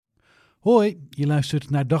Hoi, je luistert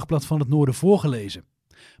naar Dagblad van het Noorden voorgelezen.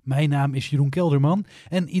 Mijn naam is Jeroen Kelderman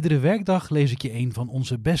en iedere werkdag lees ik je een van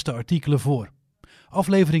onze beste artikelen voor.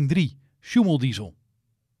 Aflevering 3, Sjoemeldiesel.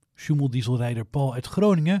 Sjoemeldieselrijder Paul uit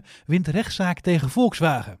Groningen wint rechtszaak tegen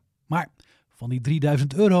Volkswagen. Maar van die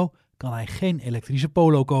 €3000 kan hij geen elektrische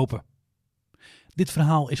Polo kopen. Dit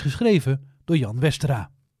verhaal is geschreven door Jan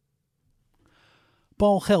Westera.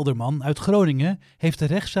 Paul Gelderman uit Groningen heeft de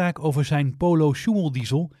rechtszaak over zijn Polo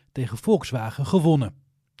Sjoemeldiesel tegen Volkswagen gewonnen.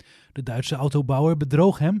 De Duitse autobouwer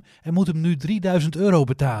bedroog hem en moet hem nu €3000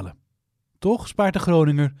 betalen. Toch spaart de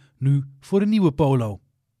Groninger nu voor een nieuwe Polo.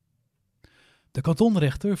 De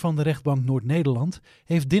kantonrechter van de rechtbank Noord-Nederland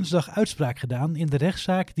heeft dinsdag uitspraak gedaan in de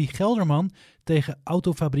rechtszaak die Gelderman tegen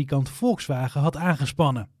autofabrikant Volkswagen had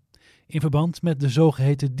aangespannen, in verband met de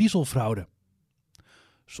zogeheten dieselfraude.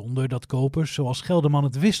 Zonder dat kopers zoals Gelderman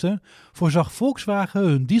het wisten, voorzag Volkswagen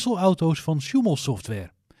hun dieselauto's van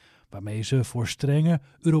Sjoemelsoftware, waarmee ze voor strenge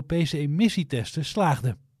Europese emissietesten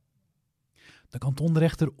slaagden. De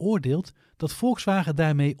kantonrechter oordeelt dat Volkswagen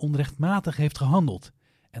daarmee onrechtmatig heeft gehandeld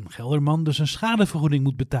en Gelderman dus een schadevergoeding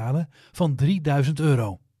moet betalen van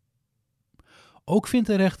 €3000. Ook vindt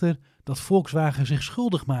de rechter dat Volkswagen zich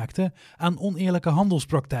schuldig maakte aan oneerlijke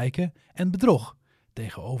handelspraktijken en bedrog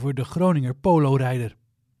tegenover de Groninger Polo-rijder.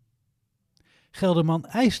 Gelderman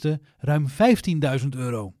eiste ruim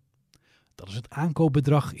 €15.000. Dat is het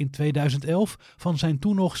aankoopbedrag in 2011 van zijn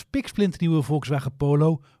toen nog spiksplinternieuwe Volkswagen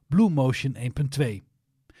Polo Blue Motion 1.2,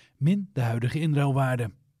 min de huidige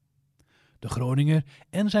inruilwaarde. De Groninger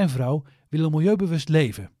en zijn vrouw willen milieubewust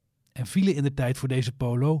leven en vielen in de tijd voor deze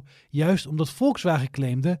Polo juist omdat Volkswagen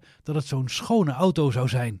claimde dat het zo'n schone auto zou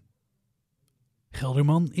zijn.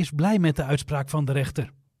 Gelderman is blij met de uitspraak van de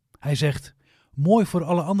rechter. Hij zegt: mooi voor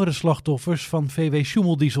alle andere slachtoffers van VW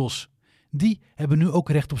Sjoemeldiesels. Die hebben nu ook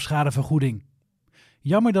recht op schadevergoeding.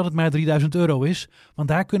 Jammer dat het maar €3000 is, want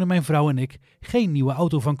daar kunnen mijn vrouw en ik geen nieuwe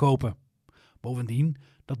auto van kopen. Bovendien,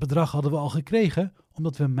 dat bedrag hadden we al gekregen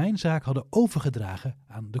omdat we mijn zaak hadden overgedragen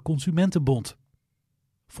aan de Consumentenbond.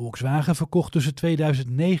 Volkswagen verkocht tussen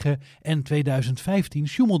 2009 en 2015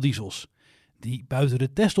 Sjoemeldiesels, die buiten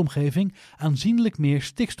de testomgeving aanzienlijk meer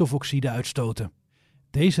stikstofoxide uitstoten.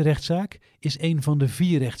 Deze rechtszaak is een van de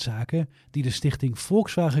 4 rechtszaken die de stichting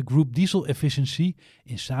Volkswagen Group Diesel Efficiency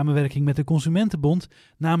in samenwerking met de Consumentenbond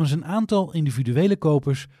namens een aantal individuele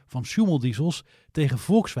kopers van Sjoemeldiesels tegen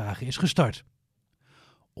Volkswagen is gestart.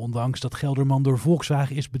 Ondanks dat Gelderman door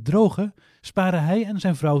Volkswagen is bedrogen, sparen hij en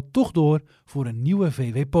zijn vrouw toch door voor een nieuwe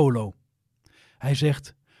VW Polo. Hij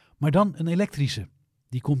zegt: maar dan een elektrische.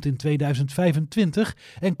 Die komt in 2025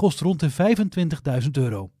 en kost rond de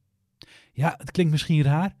 €25.000. Ja, het klinkt misschien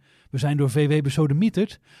raar, we zijn door VW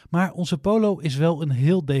besodemieterd, maar onze Polo is wel een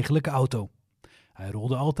heel degelijke auto. Hij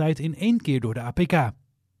rolde altijd in 1 keer door de APK.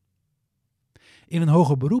 In een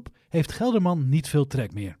hoger beroep heeft Gelderman niet veel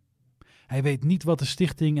trek meer. Hij weet niet wat de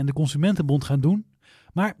stichting en de Consumentenbond gaan doen,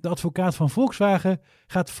 maar de advocaat van Volkswagen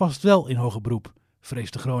gaat vast wel in hoger beroep,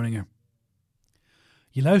 vreest de Groninger.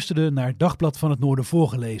 Je luisterde naar Dagblad van het Noorden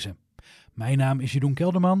voorgelezen. Mijn naam is Jeroen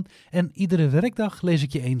Kelderman en iedere werkdag lees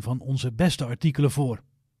ik je een van onze beste artikelen voor.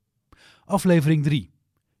 Aflevering 3,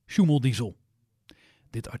 Sjoemeldiesel.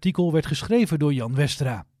 Dit artikel werd geschreven door Jan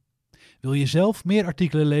Westera. Wil je zelf meer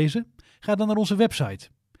artikelen lezen? Ga dan naar onze website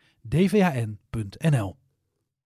dvhn.nl.